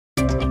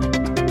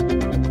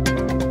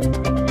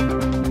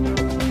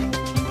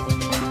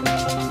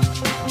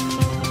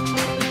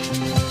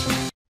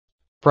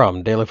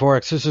From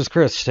DailyForex, this is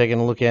Chris taking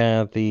a look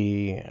at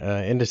the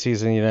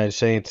indices in the United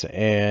States,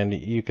 and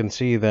you can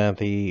see that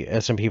the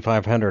S&P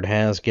 500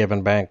 has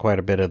given back quite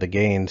a bit of the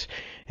gains,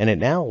 and it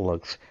now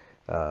looks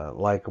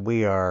like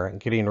we are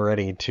getting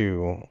ready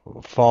to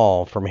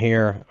fall from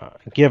here.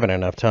 Given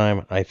enough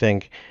time, I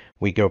think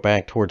we go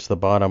back towards the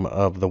bottom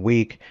of the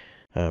week.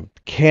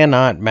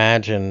 Cannot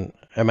imagine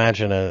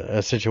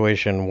a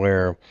situation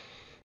where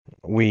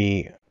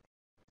we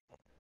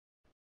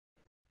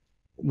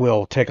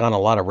will take on a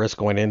lot of risk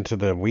going into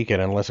the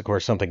weekend unless, of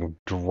course, something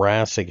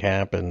drastic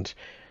happens.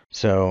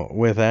 So,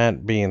 with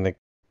that being the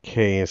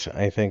case,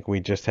 I think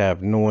we just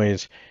have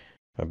noise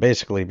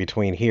basically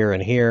between here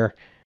and here.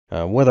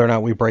 Whether or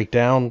not we break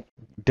down,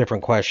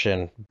 different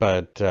question,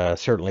 but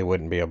certainly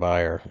wouldn't be a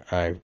buyer.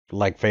 I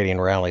like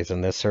fading rallies,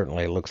 and this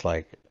certainly looks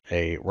like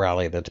a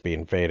rally that's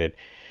being faded.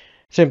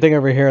 Same thing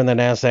over here in the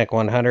NASDAQ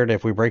 100.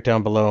 If we break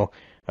down below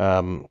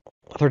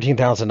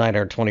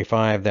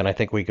 13,925, then I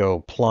think we go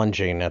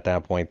plunging at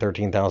that point.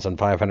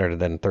 13,500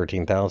 and then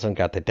 13,000.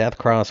 Got the death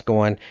cross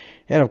going.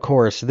 And of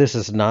course, this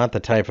is not the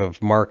type of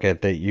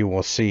market that you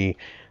will see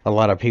a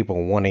lot of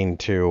people wanting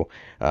to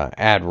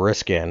add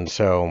risk in.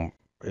 So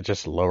it's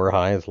just lower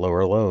highs,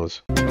 lower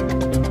lows.